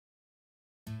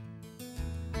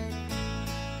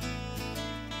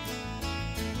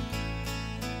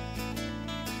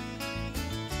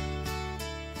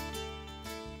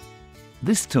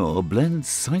This tour blends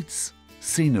sights,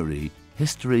 scenery,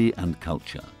 history and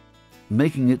culture,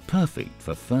 making it perfect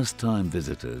for first-time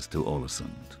visitors to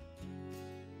Alesund.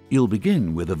 You'll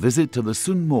begin with a visit to the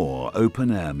Cunard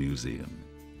Open-Air Museum.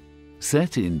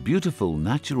 Set in beautiful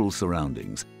natural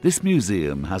surroundings, this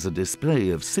museum has a display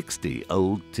of 60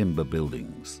 old timber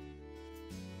buildings.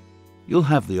 You'll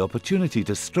have the opportunity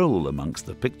to stroll amongst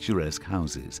the picturesque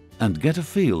houses and get a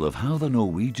feel of how the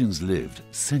Norwegians lived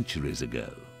centuries ago.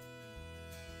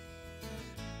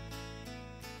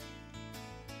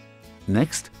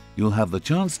 Next, you'll have the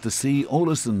chance to see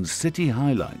Alesund's city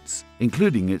highlights,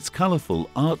 including its colourful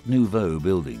Art Nouveau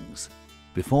buildings,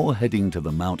 before heading to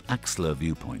the Mount Axler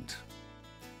viewpoint.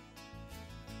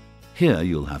 Here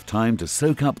you'll have time to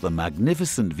soak up the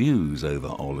magnificent views over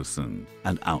Alesund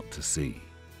and out to sea.